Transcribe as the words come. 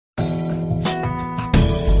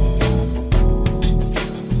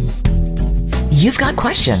You've got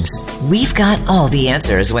questions. We've got all the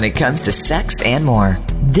answers when it comes to sex and more.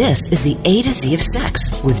 This is the A to Z of Sex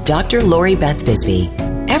with Dr. Lori Beth Bisbee.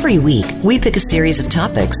 Every week, we pick a series of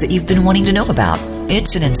topics that you've been wanting to know about.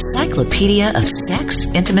 It's an encyclopedia of sex,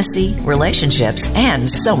 intimacy, relationships, and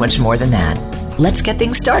so much more than that. Let's get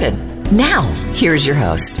things started. Now, here's your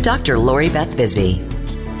host, Dr. Lori Beth Bisbee.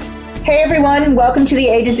 Hey everyone, welcome to the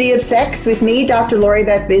A to Z of Sex with me, Dr. Lori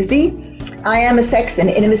Beth Bisbee. I am a sex and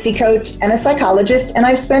intimacy coach and a psychologist, and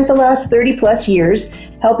I've spent the last 30 plus years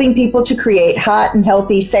helping people to create hot and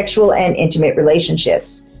healthy sexual and intimate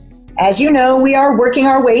relationships. As you know, we are working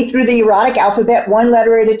our way through the erotic alphabet one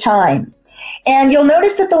letter at a time. And you'll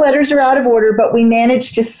notice that the letters are out of order, but we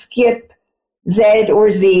managed to skip Z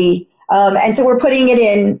or Z. And so we're putting it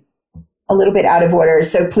in a little bit out of order.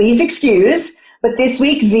 So please excuse, but this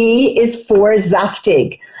week Z is for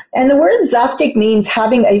Zaftig. And the word Zaftig means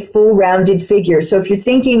having a full rounded figure. So if you're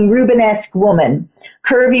thinking Rubenesque woman,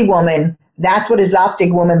 curvy woman, that's what a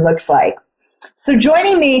Zaftig woman looks like. So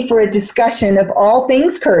joining me for a discussion of all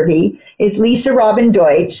things curvy is Lisa Robin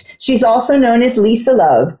Deutsch. She's also known as Lisa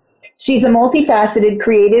Love. She's a multifaceted,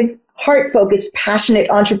 creative, heart-focused, passionate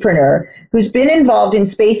entrepreneur who's been involved in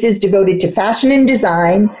spaces devoted to fashion and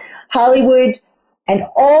design, Hollywood, and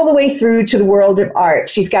all the way through to the world of art.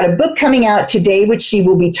 She's got a book coming out today, which she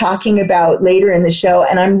will be talking about later in the show,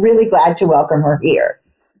 and I'm really glad to welcome her here.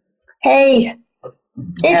 Hey.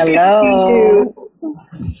 Hello.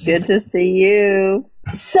 Good to see you.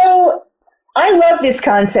 So I love this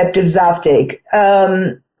concept of Zaftig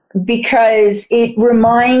because it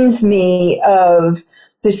reminds me of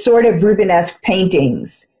the sort of Rubenesque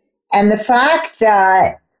paintings and the fact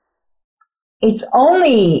that it's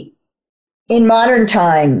only in modern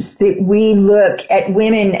times that we look at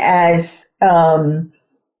women as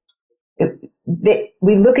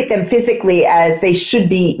we look at them physically as they should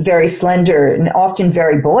be very slender and often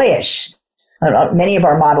very boyish. Many of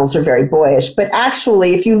our models are very boyish, but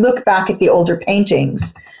actually, if you look back at the older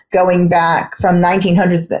paintings, going back from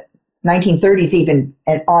 1900s, 1930s even,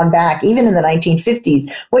 and on back, even in the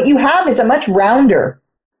 1950s, what you have is a much rounder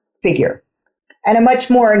figure and a much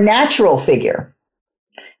more natural figure,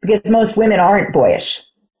 because most women aren't boyish.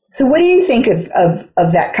 So what do you think of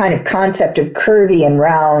that kind of concept of curvy and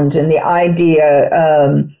round and the idea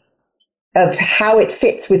of how it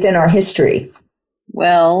fits within our history?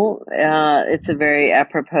 Well, it's a very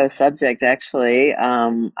apropos subject, actually.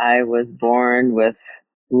 I was born with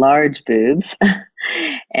large boobs,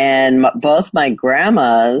 and both my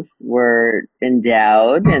grandmas were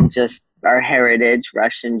endowed and just our heritage,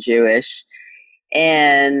 Russian Jewish,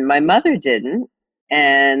 and my mother didn't.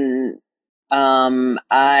 And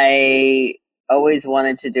I always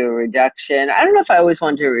wanted to do a reduction. I don't know if I always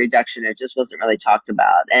wanted to do a reduction. It just wasn't really talked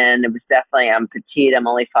about. And it was definitely, I'm petite. I'm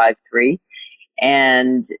only 5'3".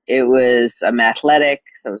 And I'm athletic,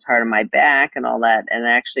 so it was hard on my back and all that. And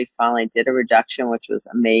I actually finally did a reduction, which was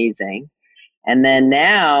amazing. And then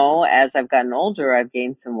now, as I've gotten older, I've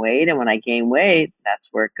gained some weight. And when I gain weight, that's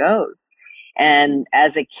where it goes. And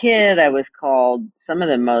as a kid, I was called some of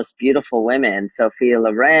the most beautiful women, Sophia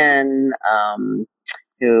Loren,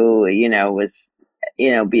 who,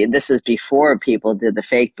 this is before people did the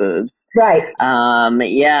fake boobs. Right.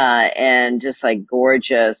 And just like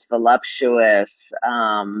gorgeous, voluptuous,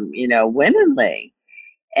 womanly.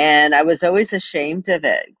 And I was always ashamed of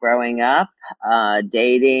it growing up,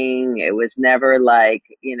 dating. It was never like,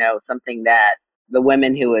 something that the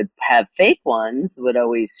women who would have fake ones would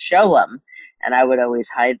always show them. And I would always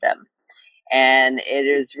hide them. And it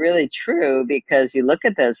is really true, because you look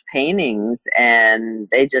at those paintings and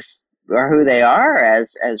they just are who they are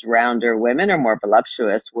as rounder women or more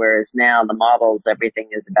voluptuous. Whereas now the models, everything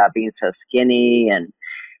is about being so skinny and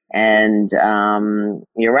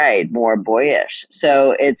you're right, more boyish.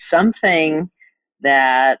 So it's something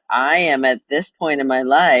that I am at this point in my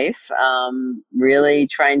life, really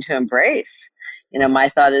trying to embrace. My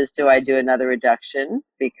thought is, do I do another reduction?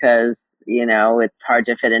 Because it's hard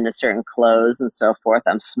to fit into certain clothes and so forth.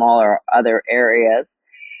 I'm smaller other areas.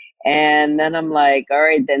 And then I'm like, all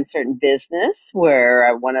right, then certain business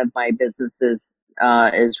where one of my businesses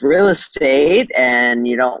is real estate, and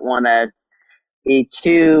you don't want to be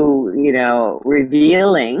too,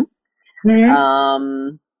 revealing.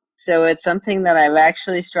 Mm-hmm. So it's something that I've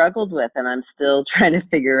actually struggled with, and I'm still trying to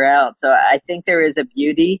figure out. So I think there is a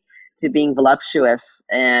beauty to being voluptuous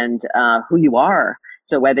and who you are.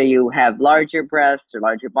 So whether you have larger breasts or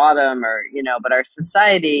larger bottom or, but our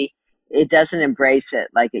society, it doesn't embrace it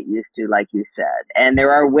like it used to, like you said. And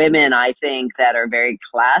there are women, I think, that are very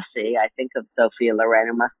classy. I think of Sophia Loren,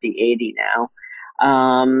 who must be 80 now.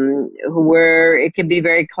 where it can be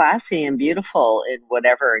very classy and beautiful in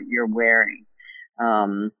whatever you're wearing.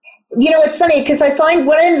 It's funny because I find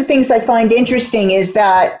one of the things I find interesting is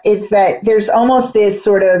that there's almost this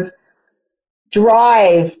sort of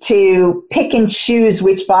drive to pick and choose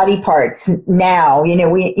which body parts now. You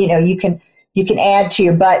can add to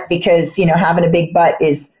your butt because having a big butt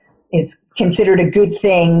is considered a good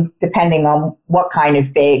thing depending on what kind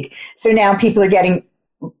of big. So now people are getting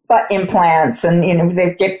butt implants, and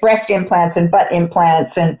they get breast implants and butt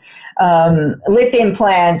implants and lip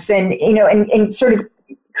implants, and and sort of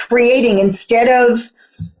creating, instead of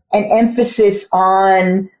an emphasis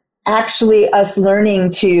on actually us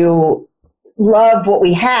learning to love what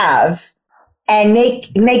we have and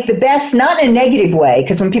make the best, not in a negative way,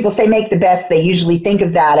 because when people say make the best, they usually think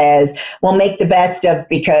of that as, well, make the best of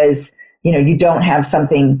because you don't have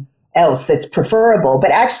something else that's preferable,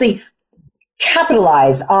 but actually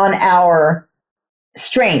capitalize on our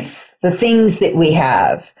strengths, the things that we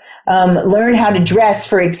have. Learn how to dress,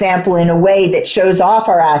 for example, in a way that shows off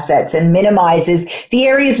our assets and minimizes the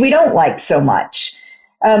areas we don't like so much,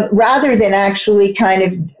 rather than actually kind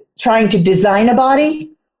of trying to design a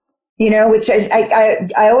body, which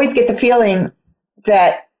I always get the feeling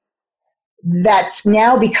that that's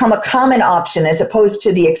now become a common option as opposed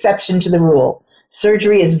to the exception to the rule.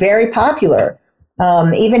 Surgery is very popular,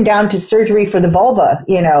 even down to surgery for the vulva,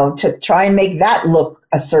 to try and make that look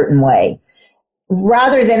a certain way,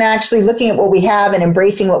 rather than actually looking at what we have and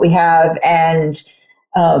embracing what we have and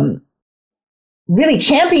really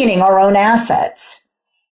championing our own assets.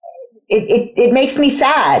 It makes me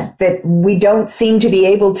sad that we don't seem to be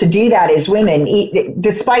able to do that as women,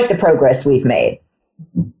 despite the progress we've made.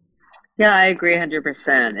 Yeah, I agree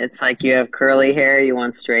 100%. It's like you have curly hair, you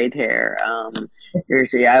want straight hair.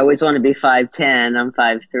 I always want to be 5'10", I'm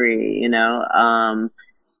 5'3",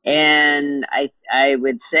 and I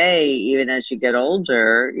would say even as you get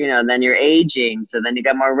older, then you're aging, so then you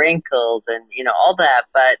got more wrinkles and, all that,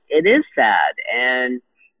 but it is sad, and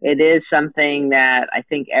it is something that I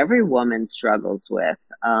think every woman struggles with.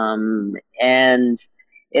 And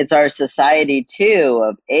it's our society too,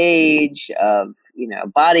 of age, of,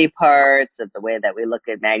 body parts, of the way that we look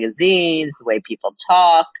at magazines, the way people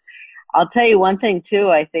talk. I'll tell you one thing too.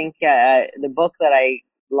 I think the book that I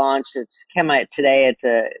launched, it's came out today. It's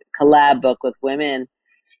a collab book with women.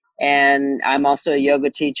 And I'm also a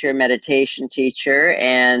yoga teacher, meditation teacher.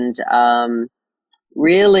 And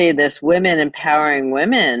really this women empowering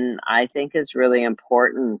women, I think, is really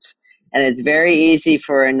important. And it's very easy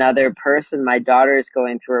for another person. My daughter's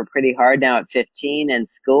going through it pretty hard now at 15 in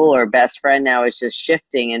school. Her best friend now is just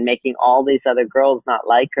shifting and making all these other girls not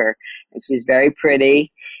like her. And she's very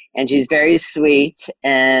pretty and she's very sweet.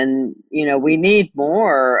 And, we need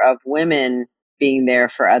more of women being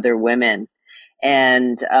there for other women,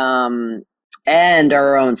 and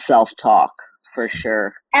our own self-talk, for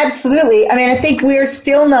sure. Absolutely. I mean, I think we're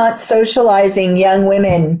still not socializing young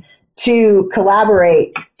women to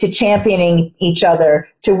collaborate, to championing each other,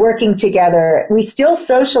 to working together. We still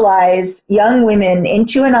socialize young women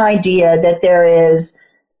into an idea that there is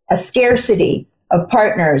a scarcity of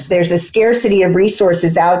partners. There's a scarcity of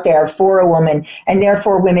resources out there for a woman, and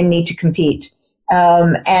therefore women need to compete.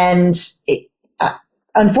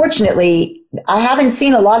 Unfortunately, I haven't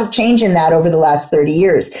seen a lot of change in that over the last 30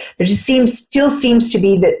 years. There just still seems to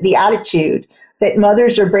be the attitude that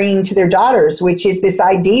mothers are bringing to their daughters, which is this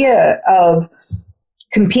idea of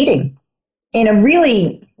competing in a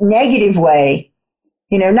really negative way,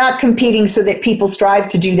 not competing so that people strive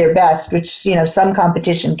to do their best, which, some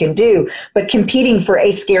competition can do, but competing for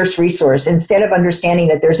a scarce resource instead of understanding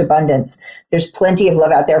that there's abundance. There's plenty of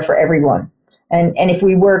love out there for everyone. And if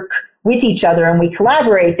we work with each other and we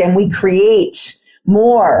collaborate, then we create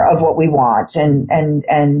more of what we want, and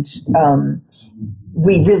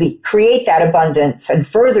we really create that abundance and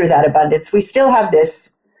further that abundance. We still have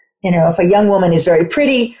this, if a young woman is very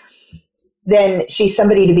pretty, then she's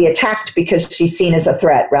somebody to be attacked because she's seen as a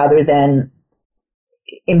threat rather than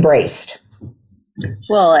embraced.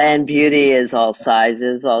 Well, and beauty is all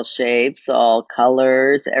sizes, all shapes, all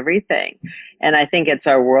colors, everything. And I think it's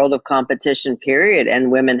our world of competition, period.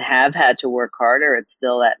 And women have had to work harder. It's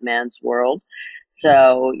still that man's world.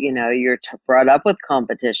 So, you're brought up with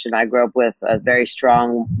competition. I grew up with a very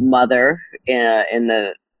strong mother in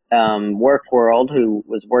the work world who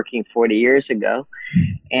was working 40 years ago.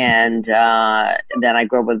 And then I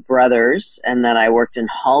grew up with brothers. And then I worked in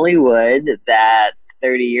Hollywood that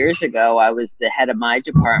 30 years ago, I was the head of my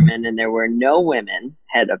department, and there were no women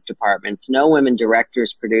head of departments, no women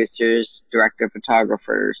directors, producers, director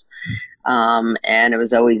photographers. And it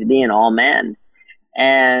was always me and all men.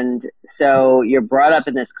 And so you're brought up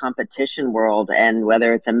in this competition world, and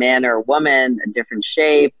whether it's a man or a woman, a different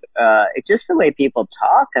shape, it's just the way people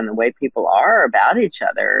talk and the way people are about each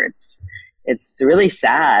other. It's really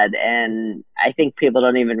sad. And I think people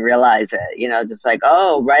don't even realize it, just like,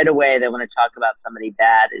 oh, right away they want to talk about somebody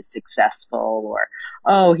bad is successful, or,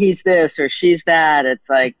 oh, he's this or she's that. It's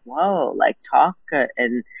like, whoa, like talk.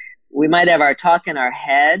 And we might have our talk in our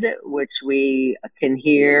head, which we can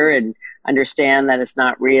hear and understand that it's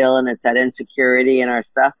not real and it's that insecurity in our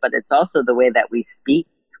stuff, but it's also the way that we speak,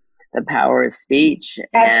 the power of speech.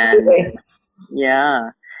 Absolutely. And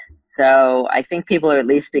yeah. So I think people are at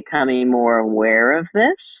least becoming more aware of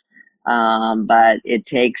this. But it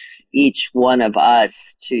takes each one of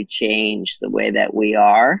us to change the way that we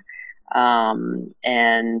are. And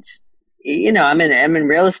I'm in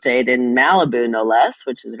real estate in Malibu, no less,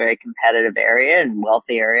 which is a very competitive area and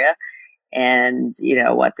wealthy area. And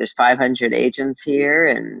there's 500 agents here,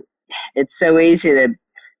 and it's so easy to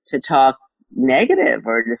talk negative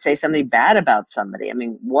or to say something bad about somebody. I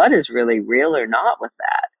mean, what is really real or not with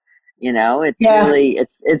that? Really,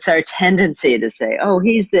 it's our tendency to say, oh,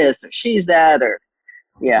 he's this or she's that, or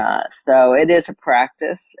so it is a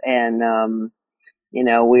practice. And,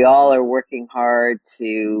 we all are working hard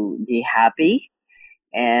to be happy,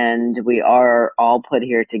 and we are all put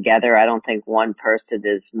here together. I don't think one person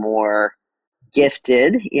is more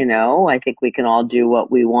gifted. I think we can all do what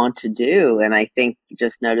we want to do. And I think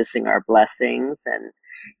just noticing our blessings and,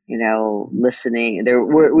 listening there,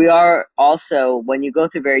 we are also, when you go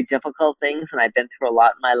through very difficult things, and I've been through a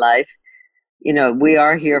lot in my life, we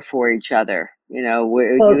are here for each other.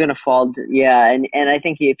 You're going to fall. And I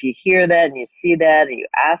think if you hear that and you see that and you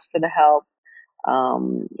ask for the help,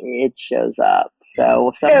 it shows up.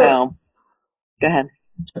 So somehow, go ahead.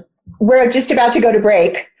 We're just about to go to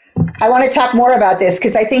break. I want to talk more about this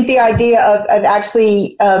because I think the idea of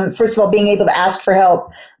actually, first of all, being able to ask for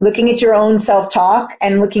help, looking at your own self-talk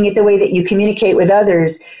and looking at the way that you communicate with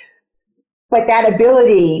others. But that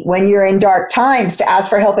ability when you're in dark times to ask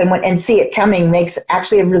for help and see it coming makes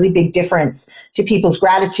actually a really big difference to people's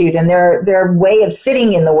gratitude and their way of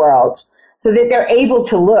sitting in the world, so that they're able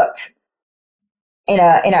to look in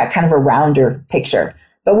a kind of a rounder picture.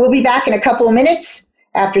 But we'll be back in a couple of minutes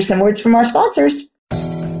after some words from our sponsors.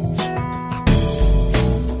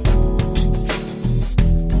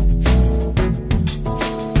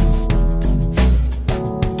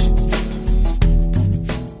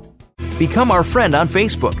 Become our friend on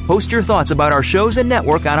Facebook. Post your thoughts about our shows and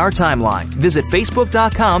network on our timeline. Visit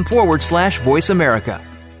Facebook.com/Voice America.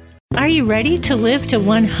 Are you ready to live to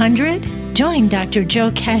 100? Join Dr. Joe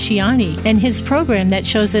Casciani and his program that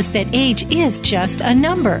shows us that age is just a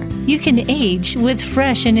number. You can age with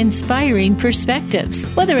fresh and inspiring perspectives,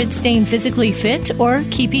 whether it's staying physically fit or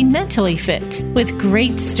keeping mentally fit. With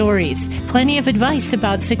great stories, plenty of advice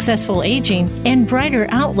about successful aging, and brighter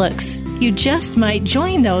outlooks, you just might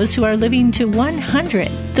join those who are living to 100.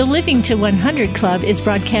 The Living to 100 Club is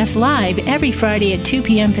broadcast live every Friday at 2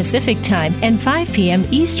 p.m. Pacific Time and 5 p.m.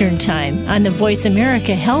 Eastern Time on the Voice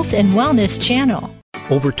America Health and Wellness channel.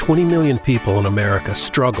 Over 20 million people in America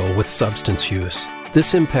struggle with substance use.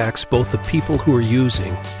 This impacts both the people who are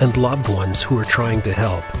using and loved ones who are trying to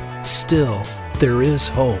help. Still, there is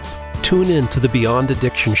hope. Tune in to the Beyond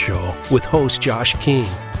Addiction Show with host Josh King.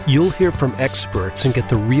 You'll hear from experts and get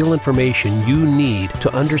the real information you need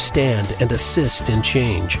to understand and assist in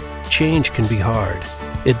change. Change can be hard.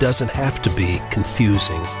 It doesn't have to be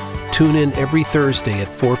confusing. Tune in every Thursday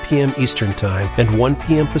at 4 p.m. Eastern Time and 1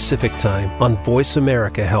 p.m. Pacific Time on Voice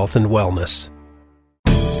America Health and Wellness.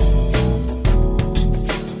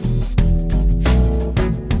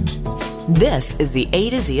 This is the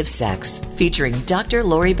A to Z of Sex, featuring Dr.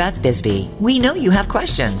 Lori Beth Bisbee. We know you have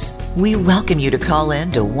questions. We welcome you to call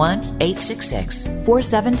in to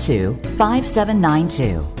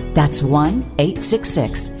 1-866-472-5792. That's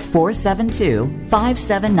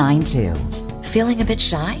 1-866-472-5792. Feeling a bit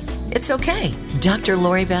shy? It's okay. Dr.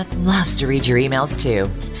 Lori Beth loves to read your emails too.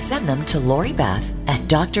 Send them to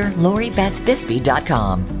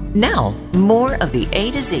LoriBeth@drloribethbisbee.com. Now, more of the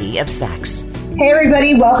A to Z of Sex. Hey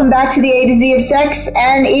everybody, welcome back to the A to Z of Sex,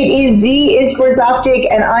 and Z is for Zoftig,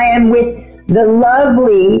 and I am with the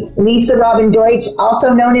lovely Lisa Robin Deutsch,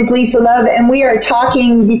 also known as Lisa Love, and we are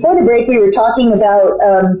talking, before the break we were talking about,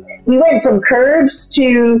 we went from curves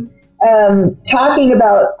to talking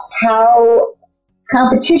about how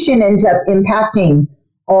competition ends up impacting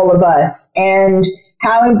all of us, and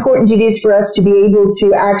how important it is for us to be able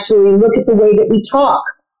to actually look at the way that we talk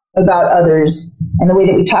about others and the way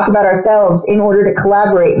that we talk about ourselves in order to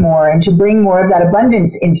collaborate more and to bring more of that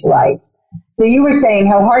abundance into life. So you were saying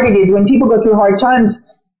how hard it is when people go through hard times,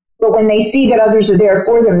 but when they see that others are there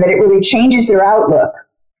for them, that it really changes their outlook.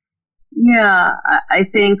 Yeah, I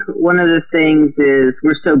think one of the things is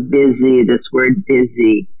we're so busy, this word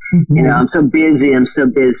busy. Mm-hmm. You know, I'm so busy. I'm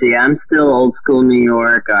still old school New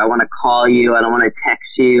York. I want to call you. I don't want to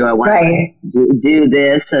text you. I want to do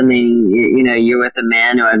this. I mean, you know, you're with a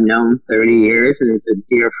man who I've known 30 years and is a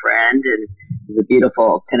dear friend, and it's a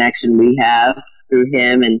beautiful connection we have through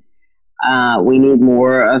him. And we need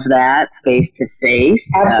more of that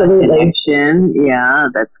face-to-face connection. Yeah,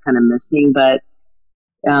 that's kind of missing. But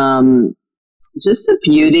just the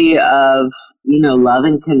beauty of, you know, love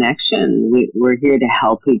and connection. We're here to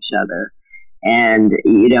help each other. And,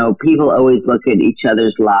 you know, people always look at each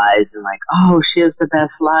other's lives and like, oh, she has the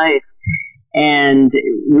best life. And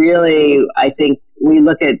really, I think we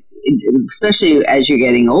look at, especially as you're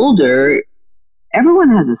getting older,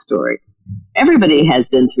 everyone has a story. Everybody has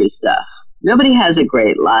been through stuff. Nobody has a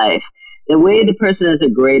great life. The way the person has a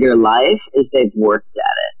greater life is they've worked at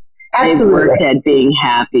it. Absolutely. They've worked at being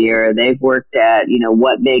happier. They've worked at, you know,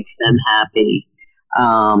 what makes them happy.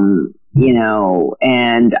 You know,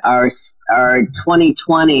 and our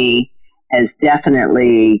 2020 has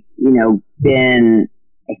definitely, you know, been,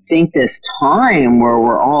 I think, this time where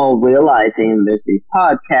we're all realizing there's these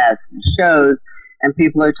podcasts and shows, and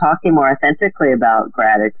people are talking more authentically about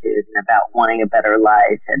gratitude and about wanting a better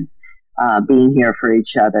life and being here for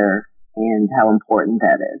each other and how important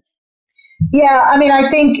that is. Yeah, I mean, I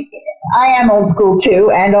think I am old school too,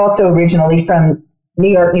 and also originally from New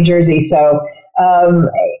York, New Jersey. So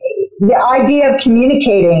the idea of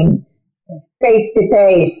communicating face to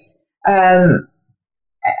face,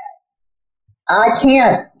 I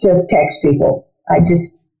can't just text people. I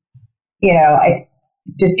just, you know, it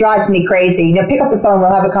just drives me crazy. You know, pick up the phone,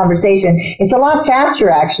 we'll have a conversation. It's a lot faster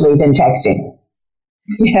actually than texting,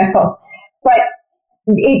 you know, but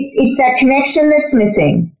it's that connection that's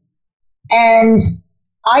missing. And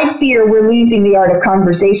I fear we're losing the art of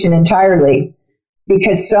conversation entirely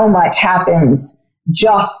because so much happens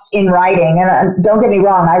just in writing. And don't get me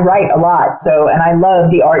wrong, I write a lot. So, and I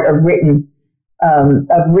love the art of written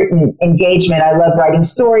engagement. I love writing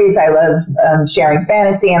stories. I love sharing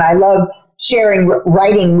fantasy, and I love sharing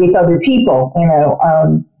writing with other people. You know,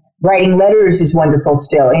 writing letters is wonderful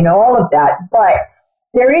still. You know, all of that. But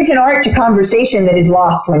there is an art to conversation that is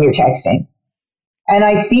lost when you're texting. And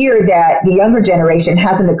I fear that the younger generation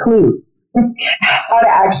hasn't a clue how to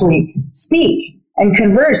actually speak and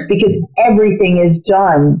converse because everything is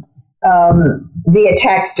done via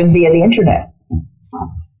text and via the internet.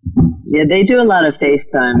 Yeah, they do a lot of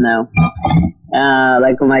FaceTime though.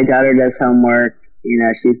 Like when my daughter does homework, you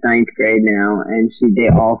know, she's 9th grade now, and they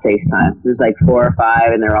all FaceTime. There's like 4 or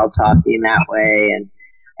 5, and they're all talking that way. And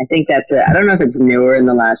I think I don't know if it's newer in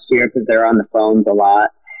the last year because they're on the phones a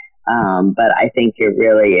lot. But I think it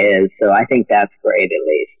really is. So I think that's great, at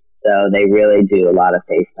least. So they really do a lot of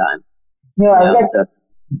FaceTime. Yeah, that's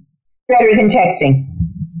better than texting.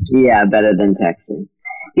 Yeah, better than texting.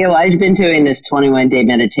 Yeah, well, I've been doing this 21-day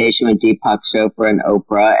meditation with Deepak Chopra and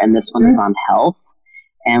Oprah, and this one is on health.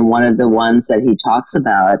 And one of the ones that he talks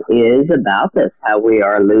about is about this, how we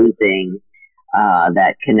are losing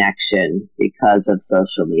that connection because of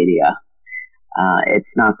social media.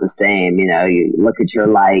 It's not the same, you know, you look at your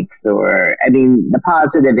likes or, I mean, the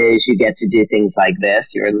positive is you get to do things like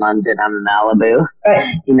this. You're in London, I'm in Malibu.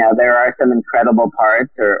 Right. You know, there are some incredible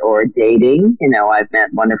parts or dating. You know, I've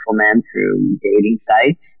met wonderful men through dating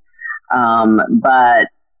sites. But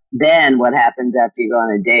then what happens after you go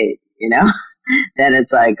on a date, you know? Then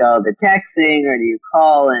it's like, oh, the texting, or do you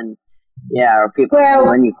call and, yeah, or people,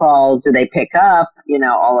 when you call, do they pick up? You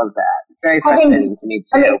know, all of that. It's very frustrating to me,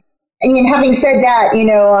 too. I mean, having said that, you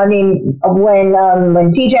know, I mean, when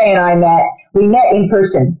TJ and I met, we met in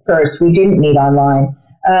person first. We didn't meet online.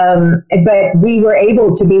 But we were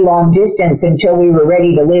able to be long distance until we were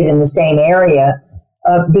ready to live in the same area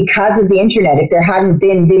because of the internet. If there hadn't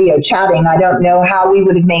been video chatting, I don't know how we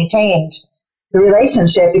would have maintained the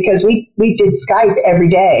relationship, because we did Skype every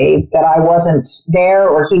day that I wasn't there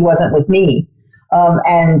or he wasn't with me.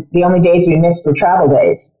 And the only days we missed were travel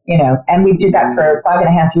days, you know, and we did that for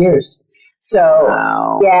 5.5 years. So,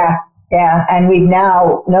 wow. Yeah. And we've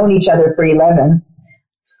now known each other for 11,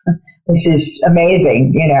 which is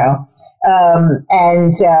amazing, you know.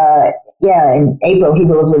 In April, he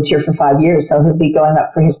will have lived here for 5 years. So he'll be going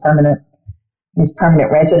up for his permanent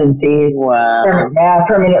residency. Wow.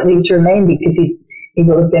 Permanent leave to remain, because he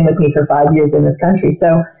will have been with me for 5 years in this country.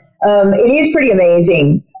 So, it is pretty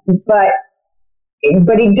amazing, but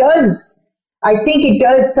it does, I think it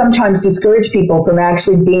does sometimes discourage people from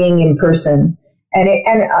actually being in person And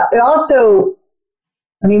it also,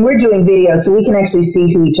 I mean, we're doing video, so we can actually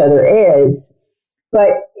see who each other is. But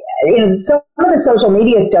some of the social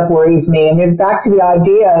media stuff worries me. I mean, back to the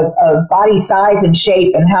idea of body size and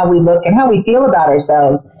shape and how we look and how we feel about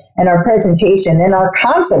ourselves and our presentation and our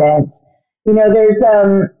confidence. There's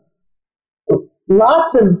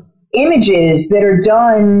lots of images that are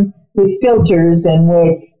done with filters and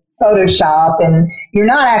with Photoshop, and you're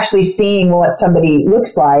not actually seeing what somebody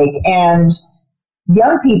looks like. And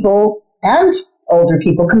young people and older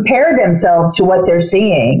people compare themselves to what they're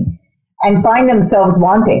seeing and find themselves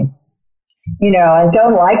wanting, and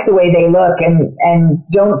don't like the way they look and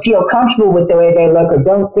don't feel comfortable with the way they look or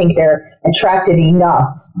don't think they're attractive enough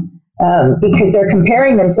because they're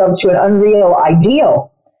comparing themselves to an unreal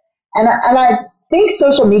ideal. And I think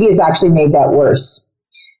social media has actually made that worse.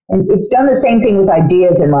 And it's done the same thing with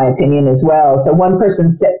ideas, in my opinion, as well. So one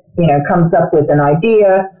person, comes up with an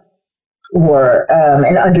idea or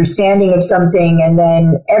an understanding of something, and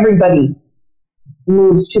then everybody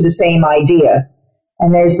moves to the same idea.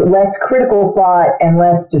 And there's less critical thought and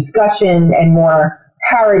less discussion and more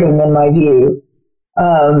parroting, in my view,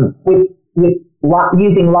 with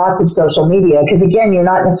using lots of social media. Because, again, you're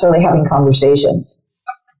not necessarily having conversations.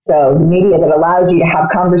 So the media that allows you to have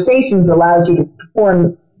conversations allows you to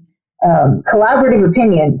form collaborative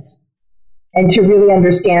opinions and to really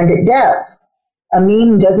understand at depth. A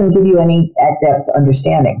meme doesn't give you any at-depth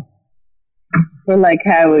understanding. Well, like,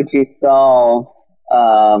 how would you solve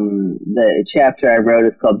the chapter I wrote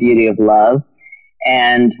is called Beauty of Love.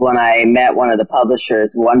 And when I met one of the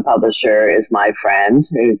publishers, one publisher is my friend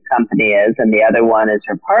whose company is, and the other one is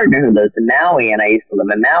her partner who lives in Maui. And I used to live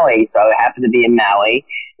in Maui, so I happened to be in Maui.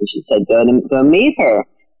 And she said, go meet her.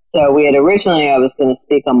 So we had originally, I was going to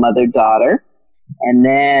speak on mother-daughter. And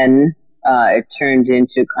then it turned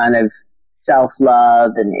into kind of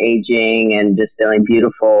self-love and aging and just feeling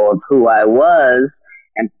beautiful of who I was.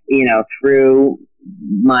 And, through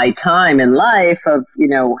my time in life of,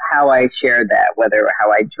 how I shared that, whether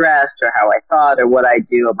how I dressed or how I thought or what I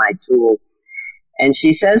do of my tools. And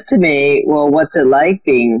she says to me, well, what's it like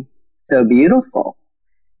being so beautiful?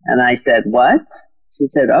 And I said, what? She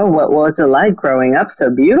said, oh, what's it like growing up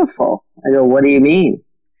so beautiful? I go, what do you mean?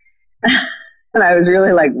 And I was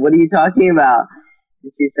really like, what are you talking about?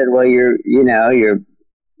 And she said, well, you're a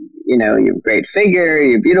great figure,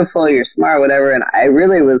 you're beautiful, you're smart, whatever. And I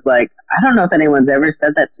really was like, I don't know if anyone's ever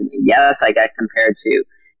said that to me. Yes, I got compared to,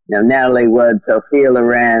 Natalie Wood, Sophia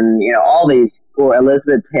Loren, all these, or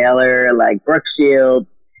Elizabeth Taylor, like Brooke Shields.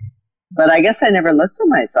 But I guess I never looked at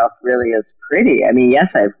myself really as pretty. I mean,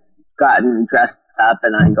 yes, I've gotten dressed up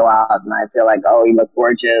and I go out and I feel like, oh, you look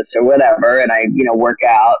gorgeous or whatever. And I, work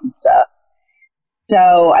out and stuff.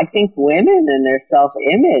 So I think women and their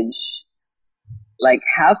self-image, like,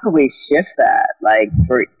 how can we shift that? Like,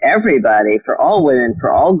 for everybody, for all women,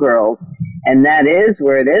 for all girls. And that is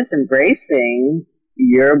where it is embracing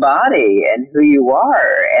your body and who you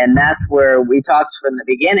are. And that's where we talked from the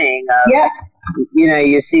beginning of,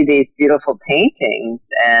 you see these beautiful paintings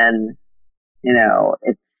and,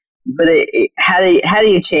 how do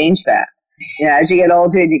you change that? As you get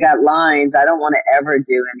older and you got lines, I don't want to ever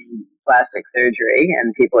do any plastic surgery,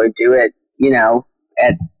 and people do it,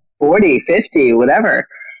 at 40, 50, whatever.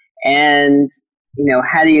 And,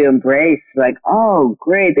 how do you embrace, like, oh,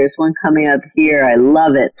 great, there's one coming up here. I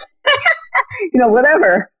love it.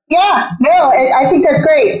 Whatever. Yeah, no, I think that's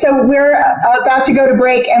great. So we're about to go to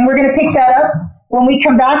break, and we're going to pick that up when we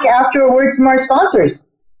come back after a word from our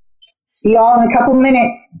sponsors. See you all in a couple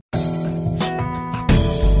minutes.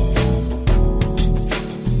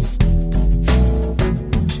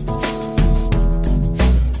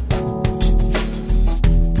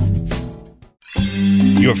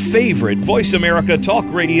 Your favorite Voice America Talk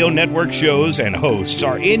Radio Network shows and hosts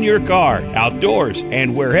are in your car, outdoors,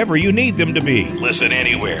 and wherever you need them to be. Listen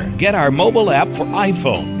anywhere. Get our mobile app for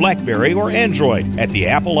iPhone, BlackBerry, or Android at the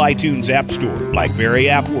Apple iTunes App Store, BlackBerry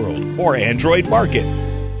App World, or Android Market.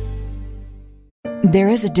 There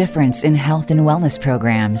is a difference in health and wellness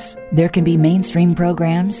programs. There can be mainstream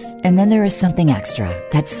programs, and then there is something extra.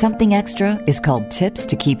 That something extra is called Tips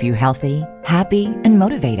to Keep You Healthy, Happy, and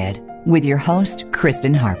Motivated, with your host,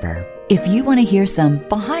 Kristen Harper. If you want to hear some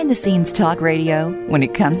behind-the-scenes talk radio when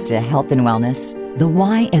it comes to health and wellness, the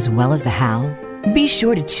why as well as the how, be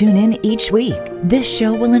sure to tune in each week. This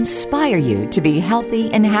show will inspire you to be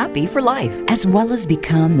healthy and happy for life, as well as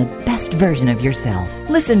become the best version of yourself.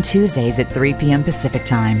 Listen Tuesdays at 3 p.m. Pacific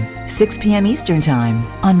Time, 6 p.m. Eastern Time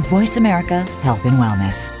on Voice America Health and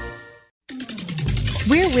Wellness.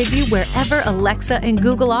 We're with you wherever Alexa and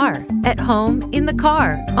Google are. At home, in the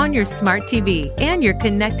car, on your smart TV, and your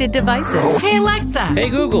connected devices. Hey, Alexa. Hey,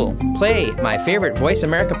 Google. Play my favorite Voice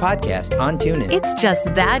America podcast on TuneIn. It's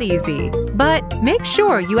just that easy. But make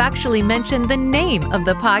sure you actually mention the name of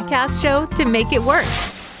the podcast show to make it work.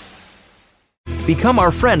 Become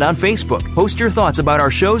our friend on Facebook. Post your thoughts about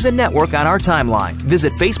our shows and network on our timeline.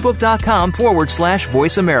 Visit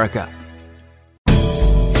Facebook.com/Voice America.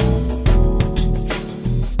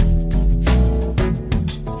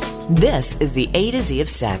 This is the A to Z of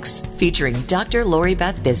Sex, featuring Dr. Lori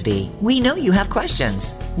Beth Bisbee. We know you have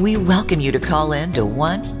questions. We welcome you to call in to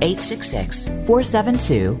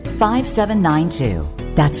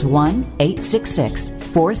 1-866-472-5792. That's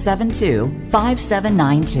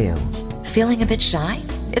 1-866-472-5792. Feeling a bit shy?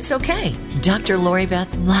 It's okay. Dr. Lori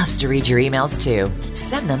Beth loves to read your emails too.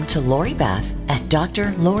 Send them to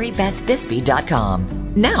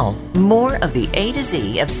LoriBeth@drloribethbisbee.com. Now, more of the A to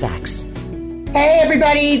Z of Sex. Hey,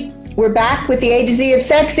 everybody. We're back with the A to Z of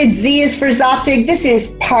Sex. It's Z is for Zoftig. This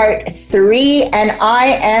is part 3, and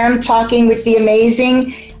I am talking with the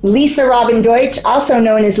amazing Lisa Robin Deutsch, also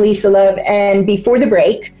known as Lisa Love. And before the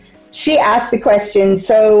break, she asked the question,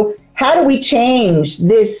 so how do we change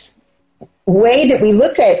this way that we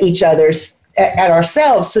look at each other, at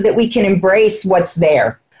ourselves, so that we can embrace what's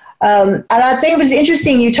there? And I think it was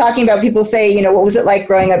interesting you talking about people say, what was it like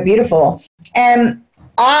growing up beautiful? And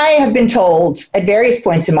I have been told at various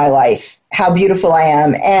points in my life how beautiful I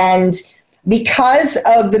am. And because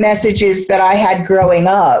of the messages that I had growing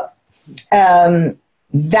up,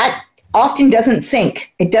 that often doesn't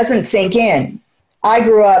sink. It doesn't sink in. I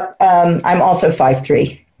grew up, I'm also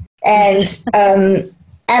 5'3". And I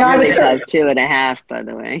was 5'2.5", by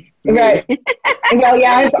the way. Right. Well,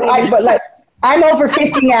 yeah, I'm over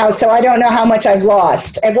 50 now, so I don't know how much I've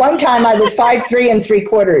lost. At one time, I was 5'3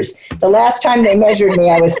 3/4. The last time they measured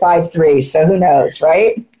me, I was 5'3", so who knows,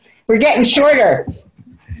 right? We're getting shorter.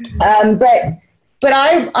 But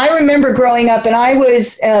I remember growing up, and I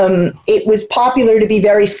was, it was popular to be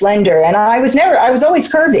very slender, and I was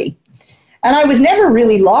always curvy, and I was never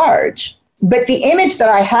really large. But the image that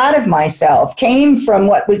I had of myself came from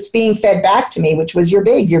what was being fed back to me, which was, you're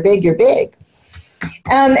big, you're big, you're big.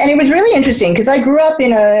 And it was really interesting because I grew up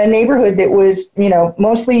in a neighborhood that was,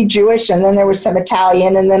 mostly Jewish, and then there was some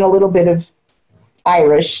Italian, and then a little bit of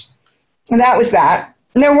Irish. And that was that.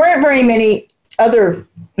 And there weren't very many other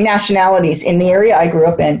nationalities in the area I grew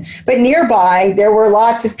up in. But nearby, there were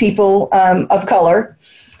lots of people of color.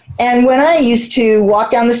 And when I used to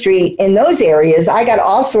walk down the street in those areas, I got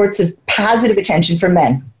all sorts of positive attention from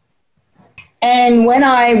men. And when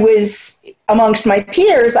I was amongst my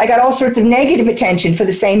peers, I got all sorts of negative attention for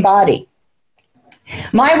the same body.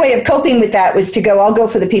 My way of coping with that was to I'll go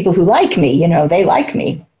for the people who like me. They like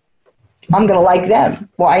me. I'm going to like them.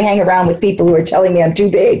 Well, I hang around with people who are telling me I'm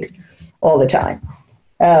too big all the time.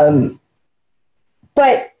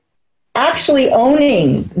 But actually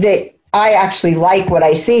owning that I actually like what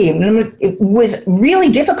I see, it was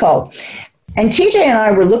really difficult. And TJ and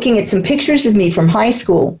I were looking at some pictures of me from high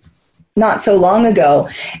school not so long ago.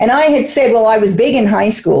 And I had said, well, I was big in high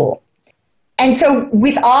school. And so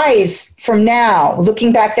with eyes from now,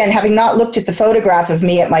 looking back then, having not looked at the photograph of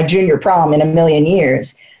me at my junior prom in a million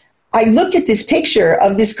years, I looked at this picture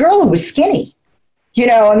of this girl who was skinny.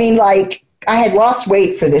 I had lost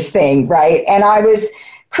weight for this thing, right? And I was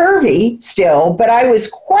curvy still, but I was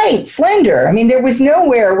quite slender. There was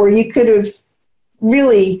nowhere where you could have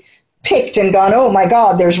really picked and gone, oh my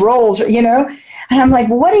God, there's rolls, And I'm like,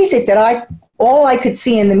 what is it that all I could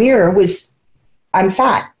see in the mirror was I'm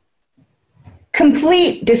fat.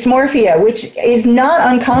 Complete dysmorphia, which is not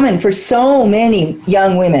uncommon for so many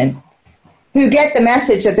young women who get the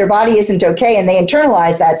message that their body isn't okay, and they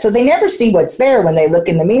internalize that, so they never see what's there when they look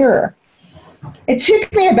in the mirror. It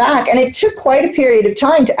took me aback, and it took quite a period of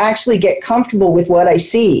time to actually get comfortable with what I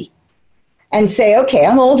see and say, okay,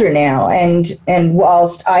 I'm older now, and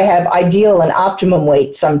whilst I have ideal and optimum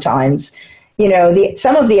weight sometimes,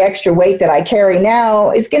 some of the extra weight that I carry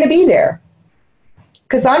now is going to be there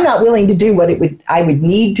because I'm not willing to do what I would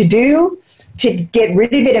need to do to get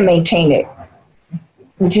rid of it and maintain it,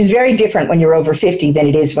 which is very different when you're over 50 than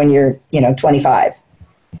it is when you're 25.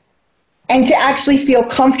 And to actually feel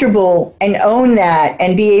comfortable and own that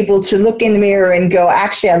and be able to look in the mirror and go,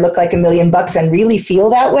 actually, I look like $1 million and really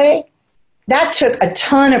feel that way. That took a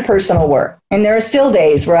ton of personal work. And there are still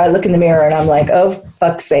days where I look in the mirror and I'm like, oh,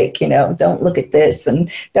 fuck's sake, don't look at this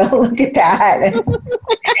and don't look at that. And,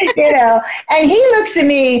 and he looks at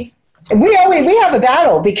me. We have a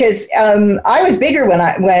battle because I was bigger when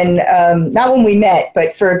not when we met,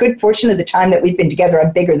 but for a good portion of the time that we've been together,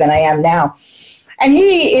 I'm bigger than I am now. And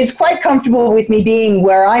he is quite comfortable with me being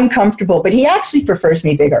where I'm comfortable, but he actually prefers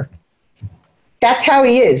me bigger. That's how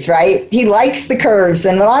he is, right? He likes the curves,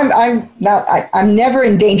 and I'm never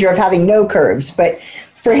in danger of having no curves. But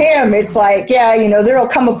for him, it's like, yeah, there'll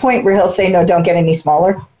come a point where he'll say, no, don't get any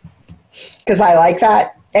smaller, because I like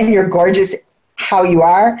that, and you're gorgeous how you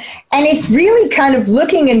are. And it's really kind of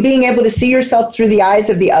looking and being able to see yourself through the eyes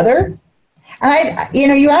of the other. And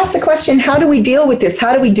you ask the question, how do we deal with this?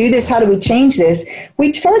 How do we do this? How do we change this?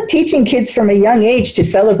 We start teaching kids from a young age to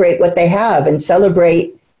celebrate what they have and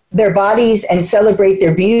celebrate their bodies and celebrate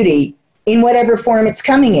their beauty in whatever form it's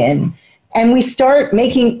coming in. And we start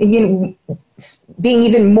being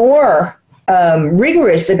even more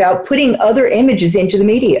rigorous about putting other images into the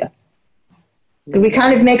media. We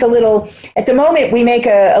kind of make at the moment, we make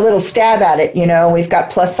a little stab at it. We've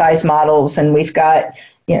got plus size models, and we've got,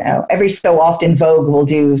 every so often Vogue will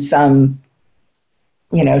do some,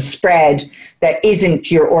 spread that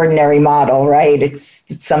isn't your ordinary model, right?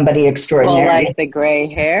 It's somebody extraordinary. Well, like the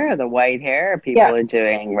gray hair, the white hair people are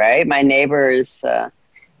doing, right? My neighbor's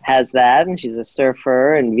has that, and she's a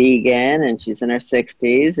surfer and vegan, and she's in her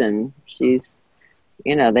 60s, and she's,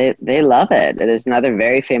 they love it. There's another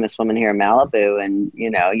very famous woman here in Malibu, and,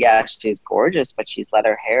 she's gorgeous, but she's let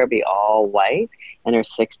her hair be all white in her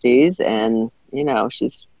 60s, and,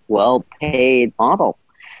 she's well-paid model.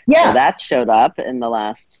 Yeah. So that showed up in the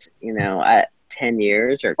last, 10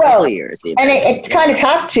 years or a couple of years. Even. And it's kind of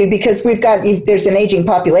have to, because there's an aging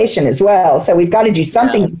population as well. So we've got to do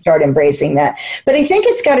something to start embracing that. But I think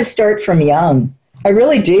it's got to start from young. I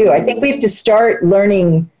really do. I think we have to start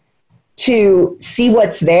learning to see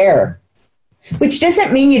what's there, which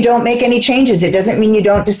doesn't mean you don't make any changes. It doesn't mean you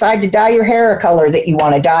don't decide to dye your hair a color that you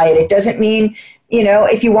want to dye it. It doesn't mean,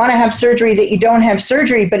 if you want to have surgery, that you don't have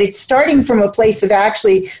surgery, but it's starting from a place of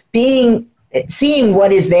actually seeing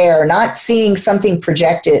what is there, not seeing something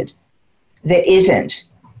projected that isn't.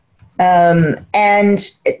 And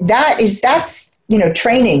that's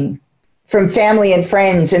training from family and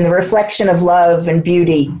friends, and the reflection of love and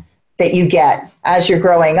beauty that you get as you're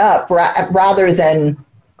growing up, rather than.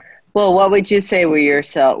 Well, what would you say were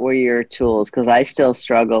your tools? Because I still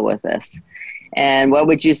struggle with this. And what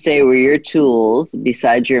would you say were your tools,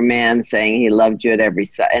 besides your man saying he loved you at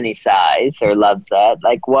any size or loves that?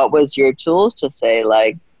 Like, what was your tools to say,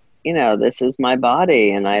 like, this is my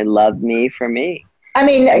body and I love me for me? I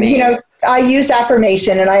mean, I use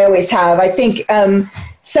affirmation, and I always have. I think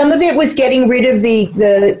some of it was getting rid of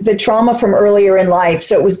the trauma from earlier in life.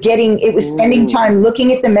 So it was spending time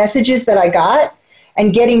looking at the messages that I got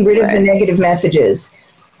and getting rid of the negative messages.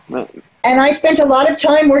 Right. And I spent a lot of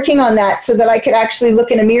time working on that so that I could actually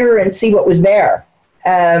look in a mirror and see what was there.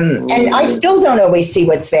 And I still don't always see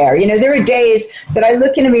what's there. There are days that I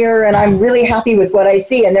look in a mirror and I'm really happy with what I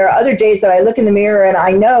see. And there are other days that I look in the mirror and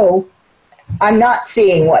I know I'm not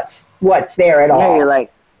seeing what's there at all. Yeah, you're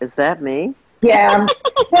like, is that me? Yeah.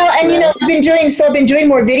 Well, and I've been doing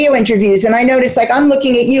more video interviews, and I noticed, like, I'm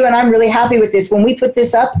looking at you and I'm really happy with this. When we put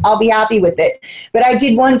this up, I'll be happy with it. But I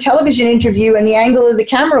did one television interview and the angle of the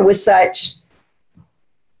camera was such,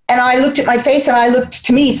 and I looked at my face and I looked,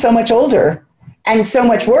 to me, so much older and so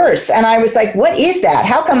much worse. And I was like, what is that?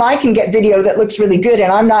 How come I can get video that looks really good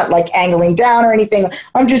and I'm not like angling down or anything?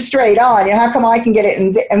 I'm just straight on. How come I can get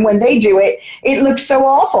it? And when they do it, it looks so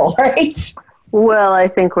awful, right? Well, I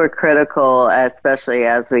think we're critical, especially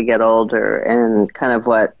as we get older, and kind of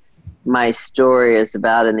what my story is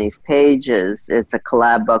about in these pages. It's a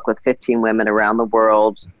collab book with 15 women around the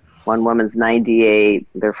world. One woman's 98.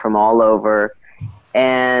 They're from all over.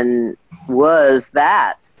 And was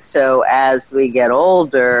that. So as we get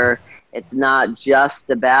older, it's not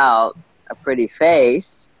just about a pretty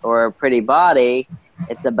face or a pretty body.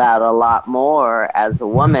 It's about a lot more as a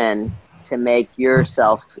woman to make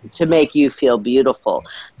you feel beautiful.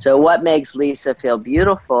 So what makes Lisa feel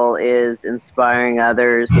beautiful is inspiring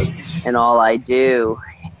others in all I do.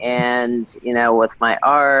 And, with my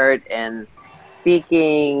art and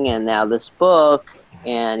speaking and now this book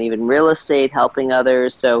and even real estate, helping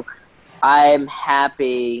others. So I'm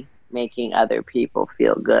happy making other people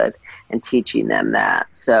feel good and teaching them that.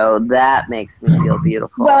 So that makes me feel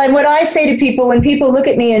beautiful. Well, and what I say to people, when people look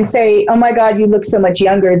at me and say, oh my God, you look so much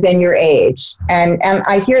younger than your age. And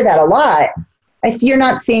I hear that a lot. I see, you're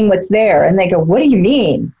not seeing what's there. And they go, what do you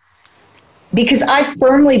mean? Because I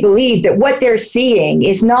firmly believe that what they're seeing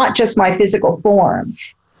is not just my physical form.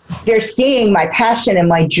 They're seeing my passion and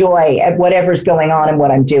my joy at whatever's going on and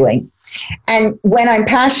what I'm doing. And when I'm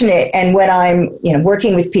passionate and when I'm,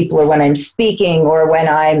 working with people, or when I'm speaking, or when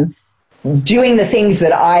I'm doing the things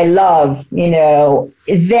that I love,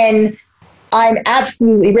 then I'm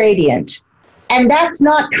absolutely radiant. And that's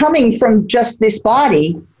not coming from just this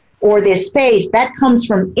body or this space. That comes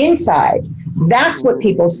from inside. That's what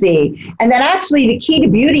people see. And that actually the key to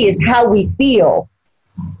beauty is how we feel.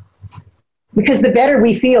 Because the better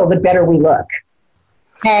we feel, the better we look.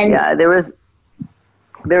 And yeah, there was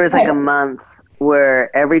like a month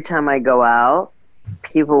where every time I go out,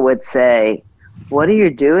 people would say, "What are you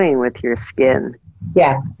doing with your skin?"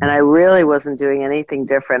 Yeah. And I really wasn't doing anything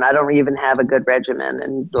different. I don't even have a good regimen,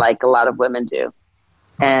 and like a lot of women do.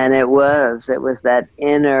 And it was that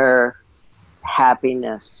inner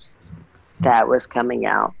happiness that was coming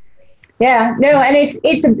out. Yeah, no, and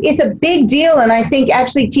it's a big deal. And I think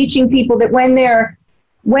actually teaching people that when they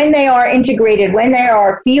are integrated, when they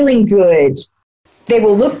are feeling good, they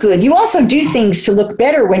will look good. You also do things to look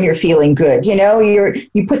better when you're feeling good. You know,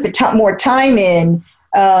 you put the more time in.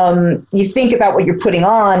 You think about what you're putting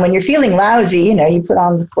on. When you're feeling lousy, you know, you put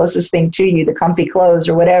on the closest thing to you, the comfy clothes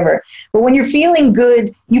or whatever. But when you're feeling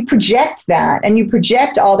good, you project that, and you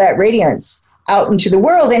project all that radiance out into the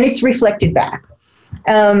world, and it's reflected back.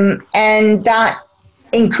 And that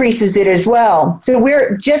increases it as well. So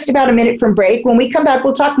we're just about a minute from break. When we come back,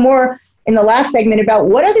 we'll talk more in the last segment about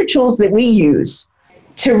what other tools that we use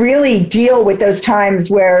to really deal with those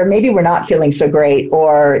times where maybe we're not feeling so great,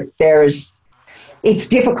 or it's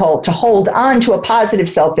difficult to hold on to a positive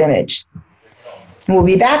self-image. We'll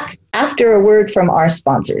be back after a word from our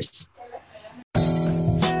sponsors.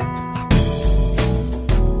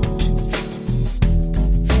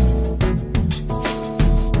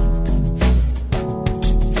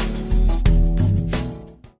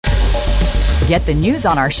 Get the news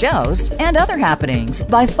on our shows and other happenings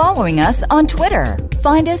by following us on Twitter.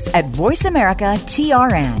 Find us at Voice America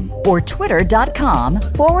TRN or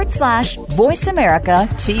twitter.com/Voice America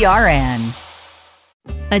TRN.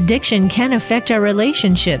 Addiction can affect our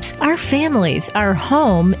relationships, our families, our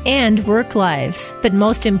home, and work lives, but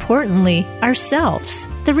most importantly, ourselves.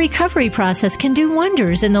 The recovery process can do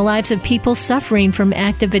wonders in the lives of people suffering from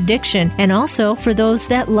active addiction and also for those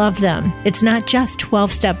that love them. It's not just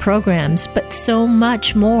 12-step programs, but so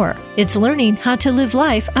much more. It's learning how to live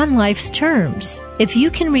life on life's terms. If you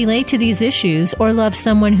can relate to these issues or love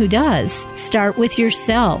someone who does, start with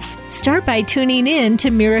yourself. Start by tuning in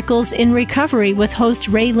to Miracles in Recovery with host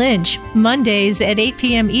Ray Lynch, Mondays at 8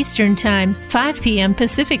 p.m. Eastern Time, 5 p.m.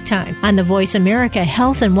 Pacific Time on the Voice America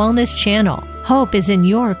Health and Wellness Channel. Hope is in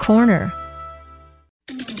your corner.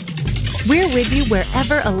 We're with you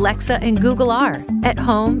wherever Alexa and Google are. At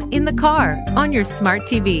home, in the car, on your smart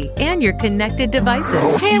TV, and your connected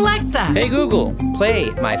devices. Hey, Alexa. Hey, Google.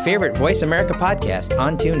 Play my favorite Voice America podcast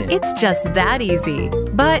on TuneIn. It's just that easy.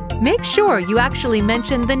 But make sure you actually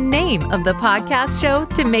mention the name of the podcast show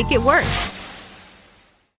to make it work.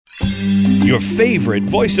 Your favorite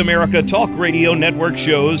Voice America Talk Radio Network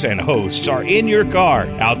shows and hosts are in your car,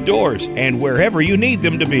 outdoors, and wherever you need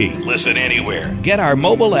them to be. Listen anywhere. Get our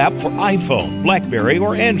mobile app for iPhone, BlackBerry,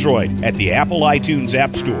 or Android at the Apple iTunes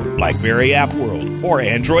App Store, BlackBerry App World, or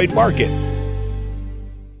Android Market.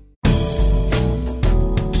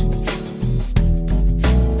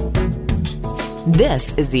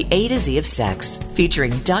 This is the A to Z of Sex,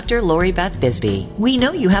 featuring Dr. Lori Beth Bisbee. We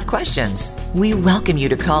know you have questions. We welcome you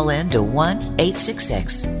to call in to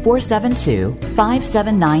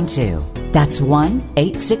 1-866-472-5792. That's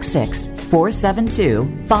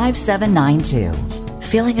 1-866-472-5792.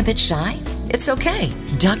 Feeling a bit shy? It's okay.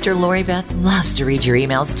 Dr. Lori Beth loves to read your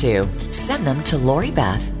emails too. Send them to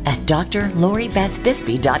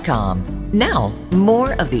LoriBeth@drloribethbisbee.com. Now,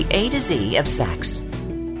 more of the A to Z of Sex.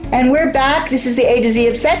 And we're back. This is the A to Z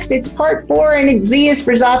of Sex. It's part 4, and Z is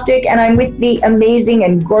for Zoptic, and I'm with the amazing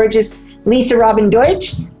and gorgeous Lisa Robin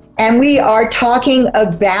Deutsch. And we are talking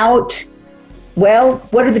about, well,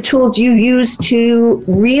 what are the tools you use to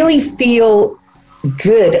really feel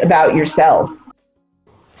good about yourself?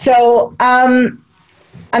 So, I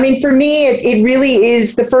mean, for me, it really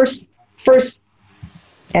is the first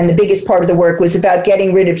and the biggest part of the work was about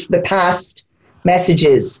getting rid of the past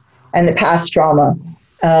messages and the past trauma.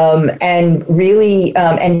 And really,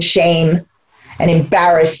 and shame and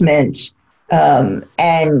embarrassment, and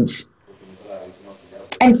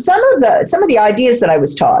some of the ideas that I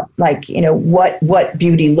was taught, like, you know, what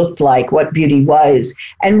beauty looked like, what beauty was,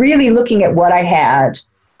 and really looking at what I had,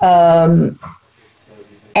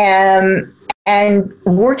 and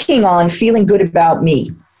working on feeling good about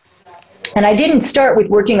me. And I didn't start with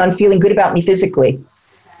working on feeling good about me physically.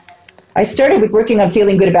 I started with working on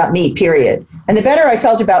feeling good about me, period. And the better I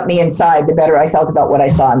felt about me inside, the better I felt about what I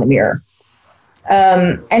saw in the mirror.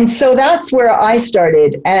 And so that's where I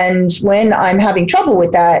started. And when I'm having trouble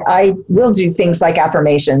with that, I will do things like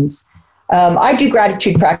affirmations. I do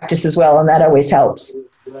gratitude practice as well, and that always helps,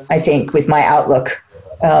 I think, with my outlook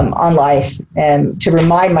on life, and to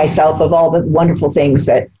remind myself of all the wonderful things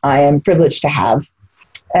that I am privileged to have.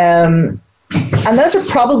 And those are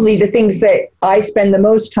probably the things that I spend the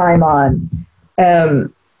most time on.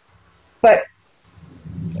 But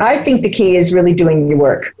I think the key is really doing your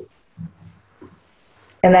work.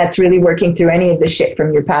 And that's really working through any of the shit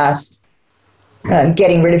from your past,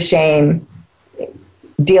 getting rid of shame,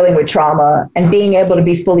 dealing with trauma, and being able to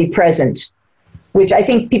be fully present, which I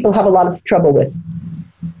think people have a lot of trouble with.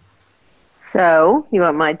 So, you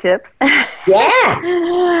want my tips?